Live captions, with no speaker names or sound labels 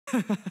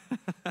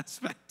That's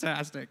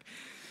fantastic.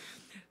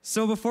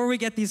 So before we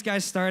get these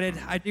guys started,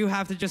 I do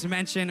have to just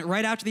mention,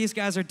 right after these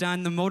guys are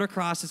done, the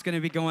motocross is going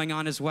to be going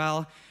on as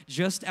well.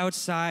 Just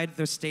outside,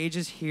 the stage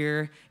is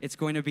here. It's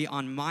going to be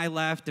on my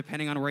left,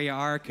 depending on where you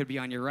are. Could be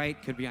on your right,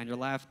 could be on your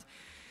left.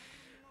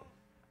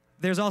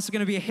 There's also going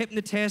to be a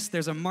hypnotist,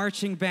 there's a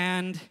marching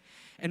band,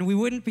 and we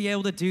wouldn't be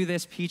able to do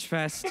this Peach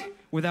Fest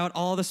without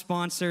all the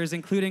sponsors,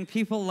 including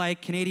people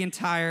like Canadian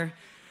Tire,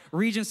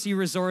 Regency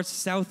Resorts,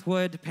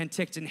 Southwood,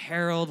 Penticton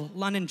Herald,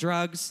 London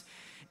Drugs,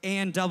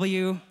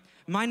 A&W.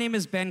 My name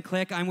is Ben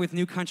Click. I'm with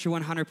New Country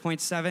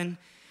 100.7.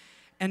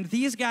 And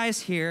these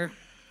guys here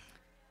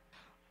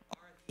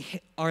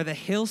are the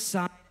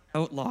Hillside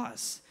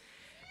Outlaws.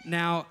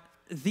 Now,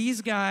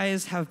 these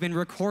guys have been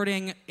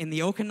recording in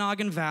the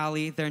Okanagan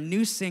Valley their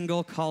new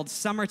single called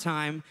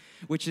Summertime,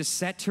 which is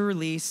set to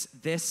release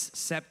this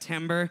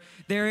September.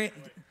 They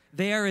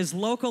are as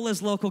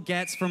local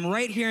gets from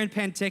right here in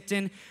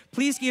Penticton.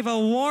 Please give a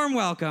warm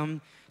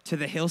welcome to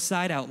the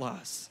Hillside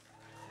Outlaws.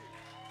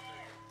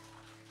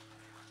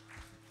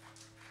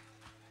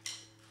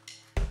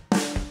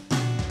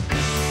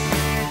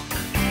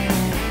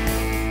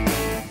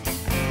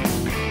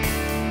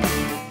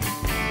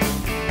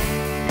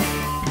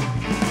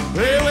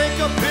 They wake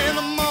up in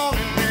the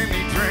morning and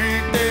they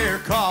drink their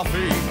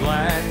coffee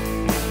black.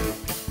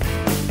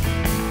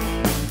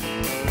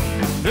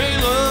 They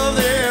love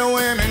their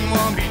women,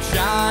 one beat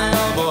shy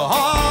of a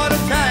heart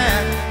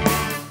attack.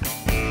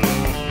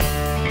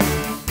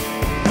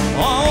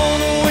 On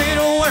the way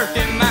to work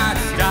they might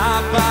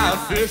stop by a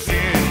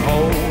fishing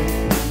hole.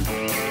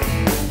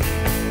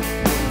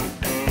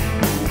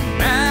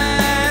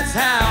 That's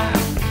how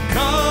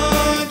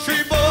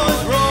country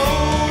boys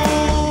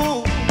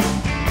roll.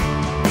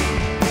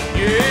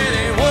 Yeah,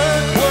 they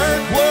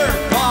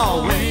work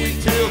all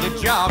week till the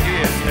job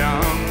gets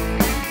done.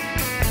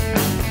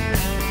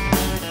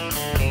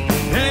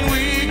 And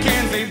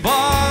weekends they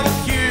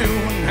barbecue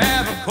and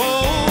have a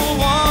cold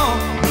one.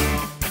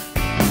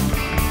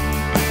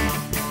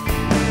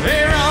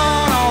 They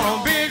run on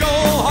a big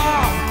old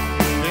hog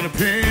and a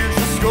pinch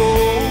of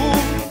skull.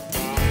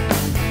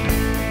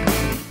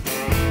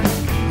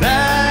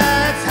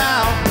 That's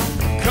how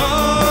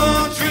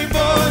country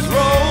boys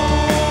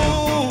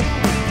roll.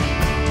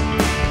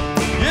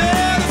 Yeah,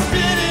 they're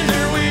spinning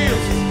their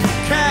wheels,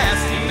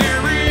 casting their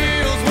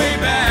reels way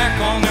back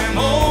on them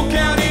old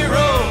county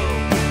roads.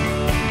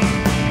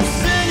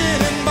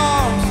 Singing in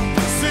bars,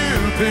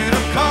 souping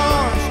up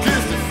cars,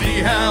 just to see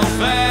how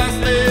fast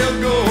they'll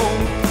go.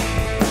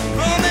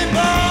 From they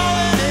ball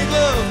and they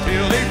glove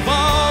till they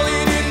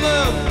falling in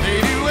love, they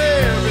do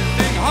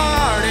everything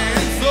heart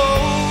and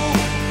soul.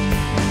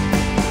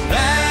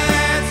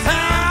 That's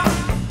how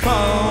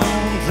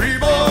country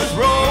boys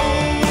roll.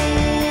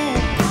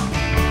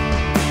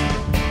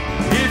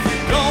 If you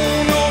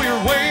don't know your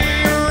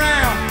way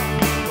around,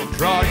 they'll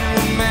draw you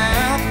a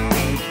map.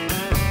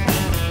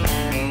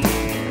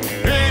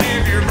 And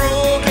if you're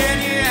broke and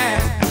you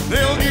ask,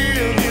 they'll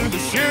give you the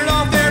shirt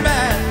off their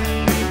back.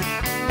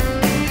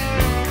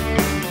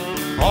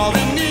 All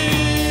they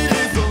need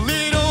is a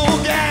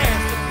little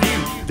gas, a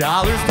few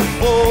dollars to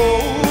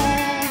fold.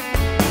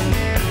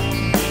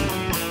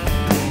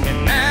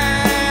 And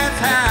that's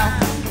how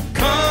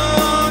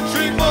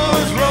country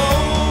boys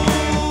roll.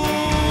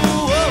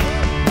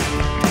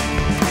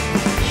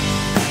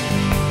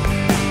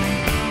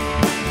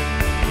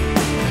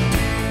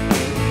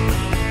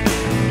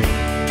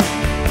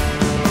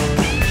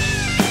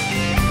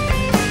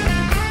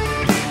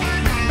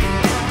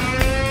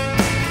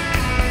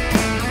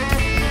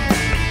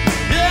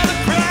 Yeah,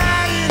 they're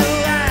crying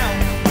aloud,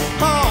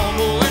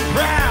 humble and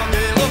proud.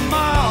 They love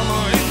Mama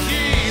and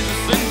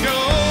Jesus and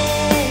Joe.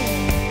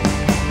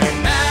 And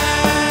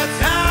that's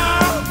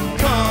how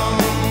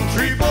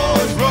country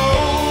boys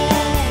roll.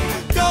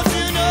 Don't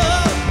you know?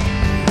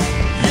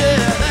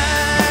 Yeah,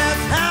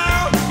 that's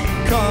how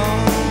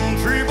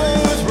country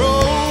boys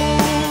roll.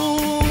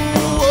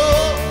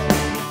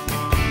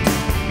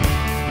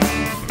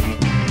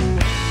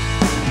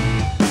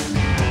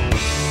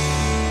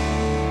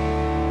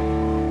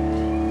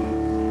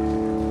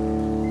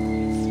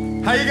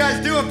 How you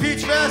guys doing,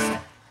 Peach Fest?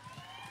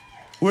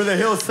 We're the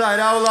Hillside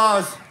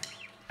Outlaws.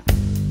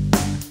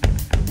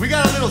 We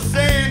got a little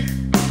saying,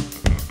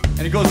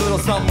 and it goes a little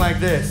something like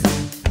this.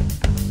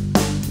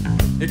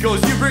 It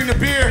goes, you bring the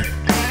beer,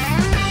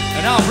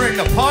 and I'll bring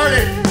the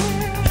party.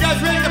 You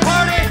guys ready to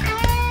party?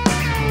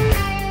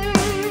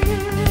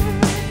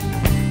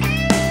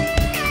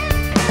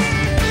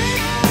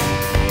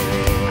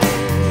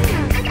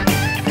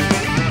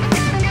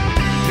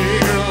 Hey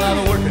girl, I've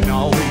been working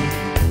all week,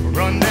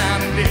 run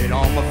down and dead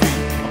on my feet.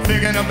 I'm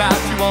thinking about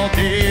you all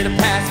day to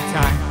pass the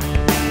time.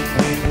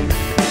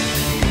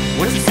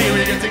 What you say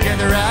we get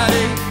together right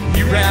in?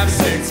 You grab a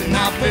six and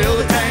I'll fill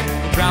the tank.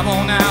 We'll drive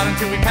on out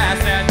until we pass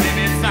that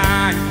limit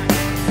sign.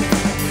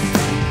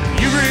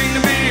 You bring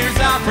the beers,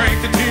 I'll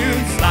crank the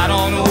tune. Slide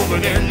on over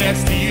there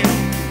next to you.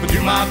 I'll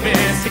do my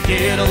best to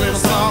get a little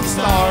song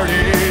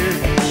started.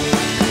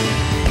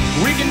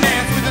 We can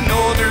dance with the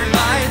northern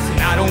lights,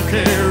 and I don't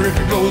care if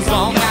it goes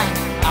all night.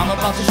 I'm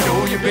about to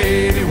show you,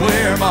 baby,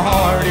 where my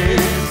heart is.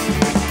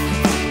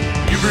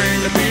 You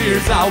bring the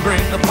beers, I'll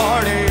bring the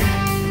party.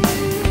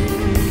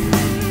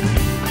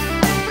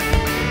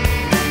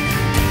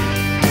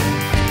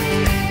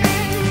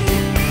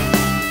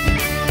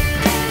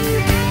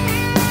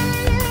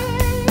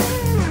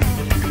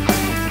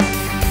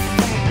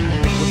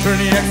 We'll turn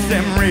the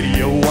XM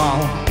radio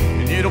on,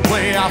 and it'll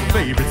play our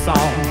favorite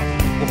song.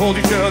 We'll hold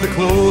each other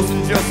close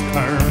and just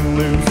turn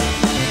loose.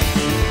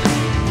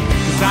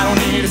 I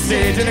don't need a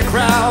stage and a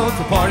crowd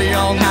to party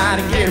all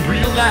night and get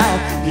real loud.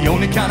 The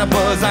only kind of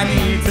buzz I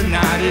need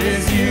tonight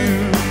is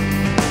you.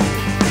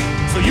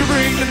 So you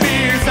bring the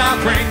beers, I'll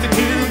crank the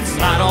tune.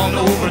 Slide on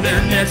over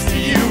there next to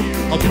you.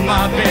 I'll do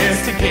my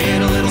best to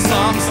get a little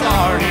something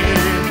started.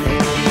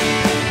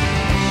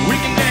 We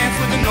can dance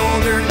with the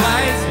northern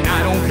lights, and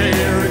I don't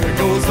care if it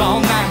goes all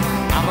night.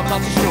 I'm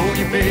about to show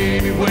you,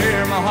 baby,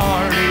 where my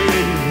heart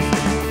is.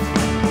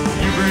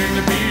 You bring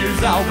the beers,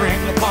 I'll bring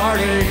the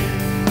party.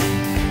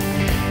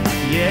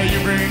 Yeah,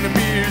 you bring the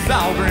beers,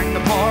 I'll bring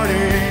the party.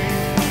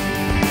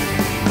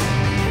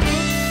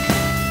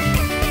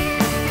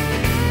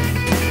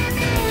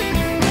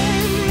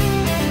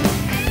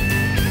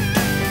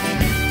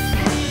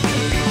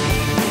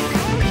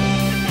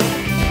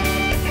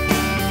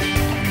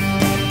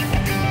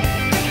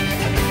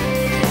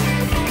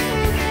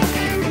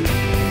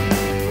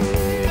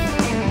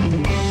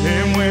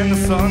 And when the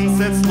sun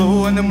sets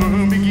low and the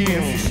moon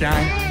begins to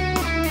shine,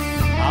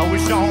 I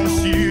wish on a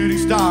shooting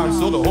star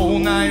so the whole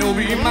night will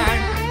be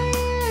mine.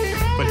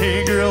 But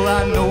hey girl,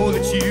 I know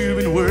that you've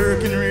been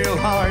working real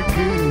hard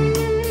too.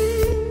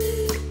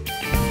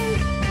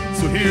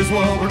 So here's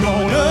what we're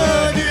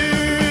gonna do.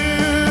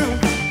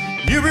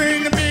 You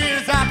bring the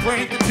beers, I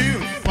crank the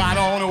tune. Slide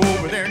on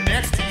over there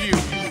next to you.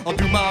 I'll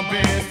do my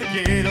best to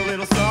get a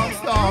little song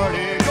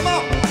started. Come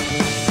on!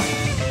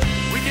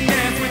 We can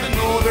dance with the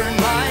northern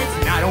lights,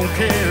 and I don't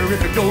care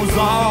if it goes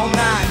all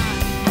night.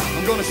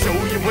 I'm gonna show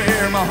you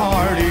where my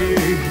heart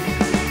is.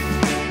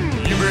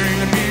 You bring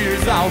the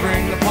beers, I'll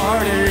bring the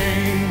party.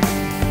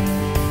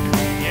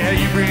 Yeah,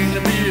 you bring the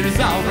beers,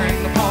 I'll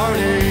bring the party.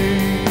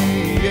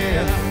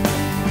 Yeah,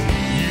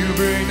 you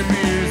bring the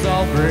beers,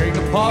 I'll bring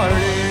the party.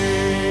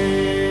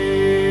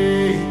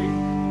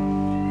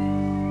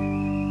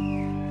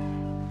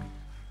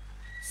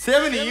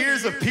 70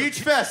 years of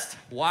Peachfest.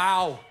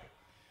 Wow.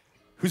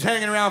 Who's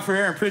hanging around for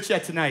Aaron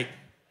Pritchett tonight?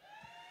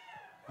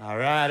 All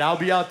right, I'll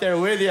be out there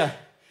with you.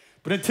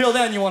 But until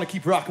then, you want to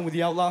keep rocking with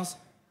the Outlaws?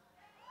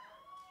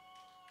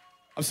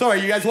 I'm sorry,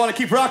 you guys want to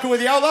keep rocking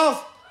with the Outlaws?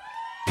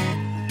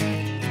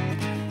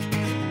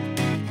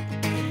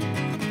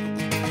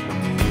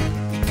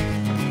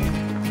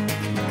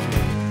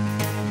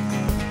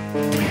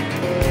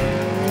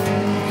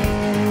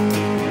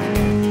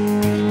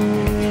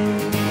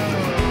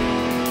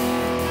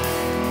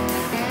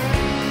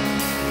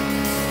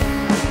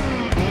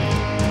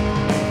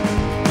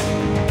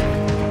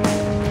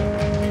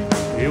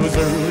 It was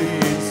early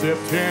in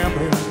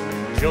September,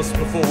 just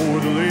before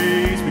the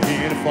leaves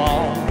began to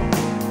fall.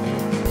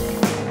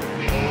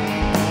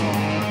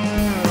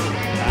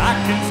 I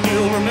can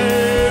still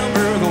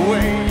remember the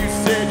way you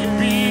said you'd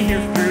be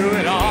here through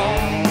it all.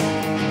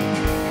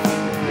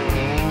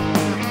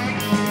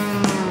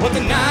 But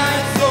the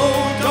night's so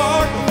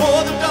dark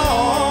before the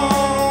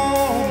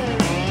dawn.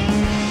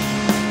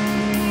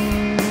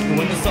 And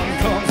when the sun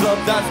comes up,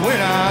 that's when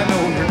I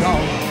know you're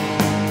gone.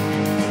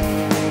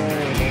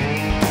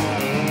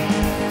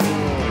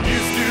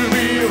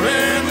 A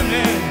rambling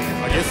man,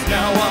 I guess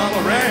now I'm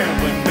a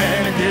rambling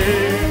man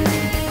again.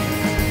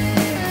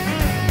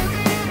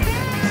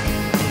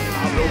 I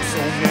broke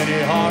so many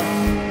hearts,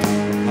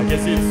 I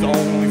guess it's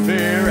only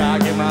fair I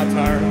get my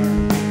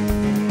turn.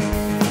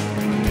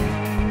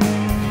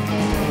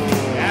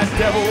 That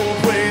devil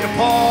played a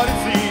part, it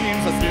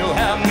seems. I still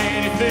have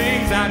many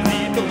things I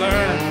need to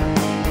learn.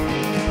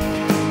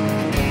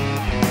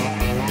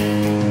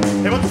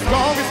 Hey, but the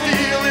strongest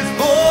steel is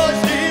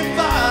forged in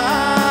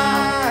fire.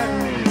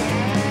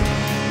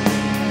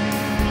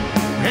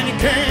 And you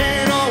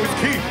can't always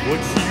keep what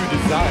you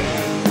desire.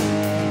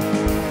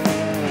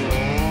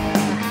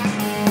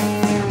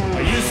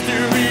 I used to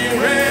be a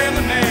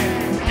rambling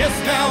man, guess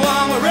now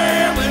I'm a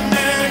rambling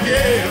man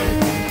again.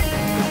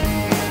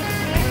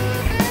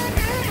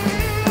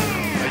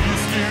 I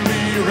used to be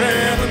a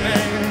rambling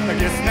man, I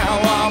guess now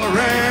I'm a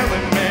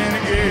rambling man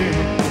again.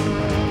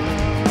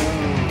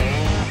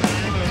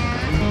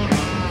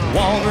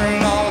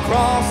 Wandering all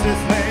across this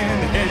land,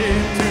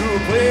 headed to a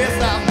place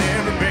I've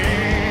never been.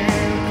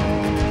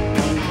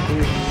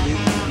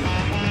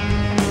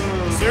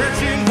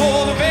 Searching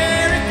for the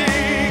very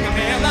thing a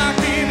man like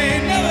me may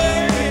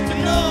never get to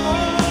know.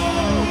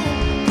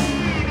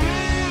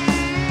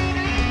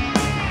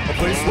 A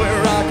place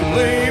where I can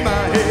lay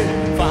my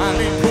head,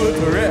 finally put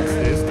to rest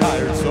this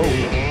tired soul.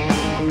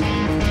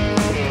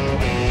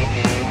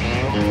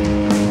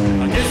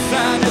 I guess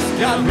I just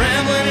got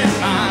rambling in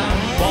my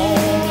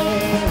bones.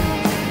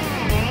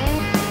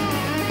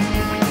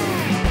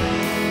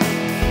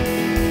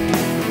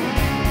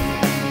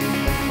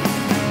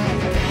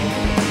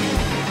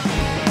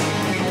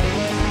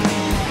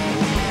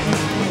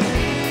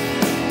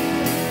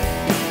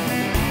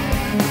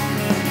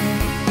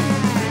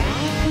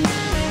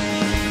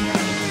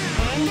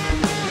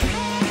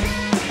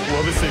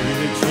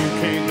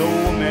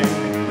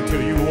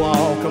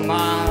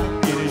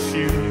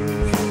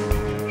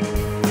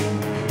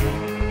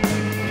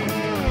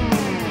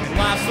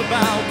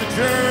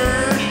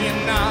 journey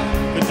and not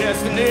the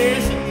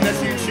destination that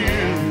you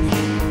choose.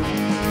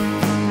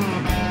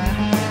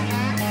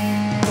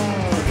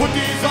 Put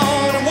these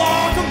on and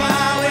walk a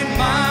mile in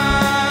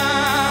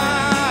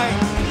mine.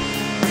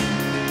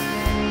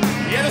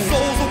 Yeah, the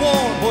souls are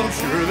warm, but I'm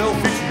sure they'll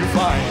fit you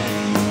fine.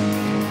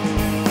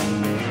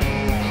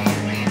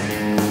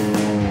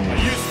 I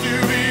used to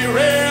be a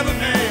rambling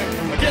man,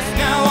 I guess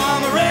now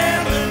I'm a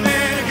rambling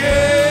man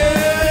again.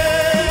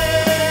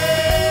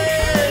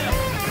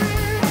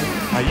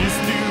 I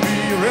used to be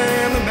a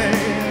rambling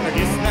man, I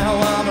guess now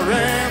I'm a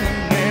rambling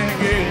man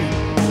again.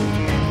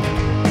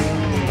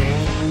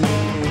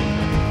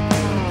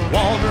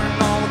 Wandering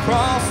all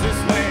across this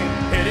land,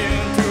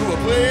 heading to a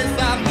place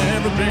I've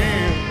never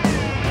been.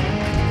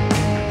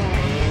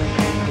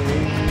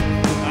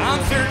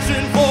 I'm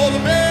searching for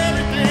the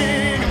very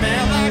thing a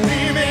man like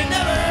me may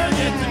never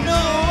get to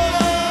know.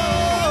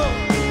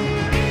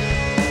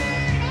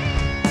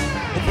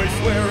 A place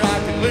where I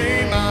can lay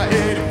my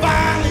head and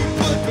finally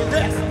put to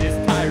rest this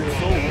tired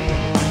soul.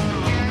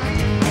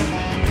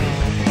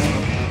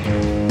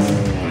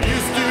 I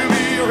used to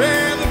be a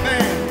rambling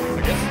man,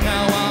 I guess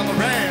now I'm a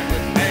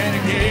rambling man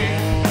again.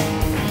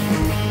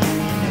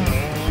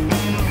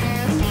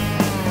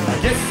 I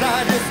guess I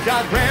just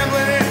got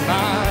rambling in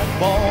my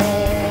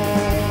bones.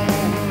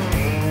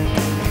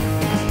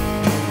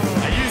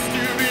 I used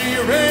to be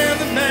a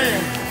rambling man,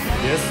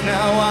 yes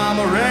now I'm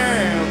a rambling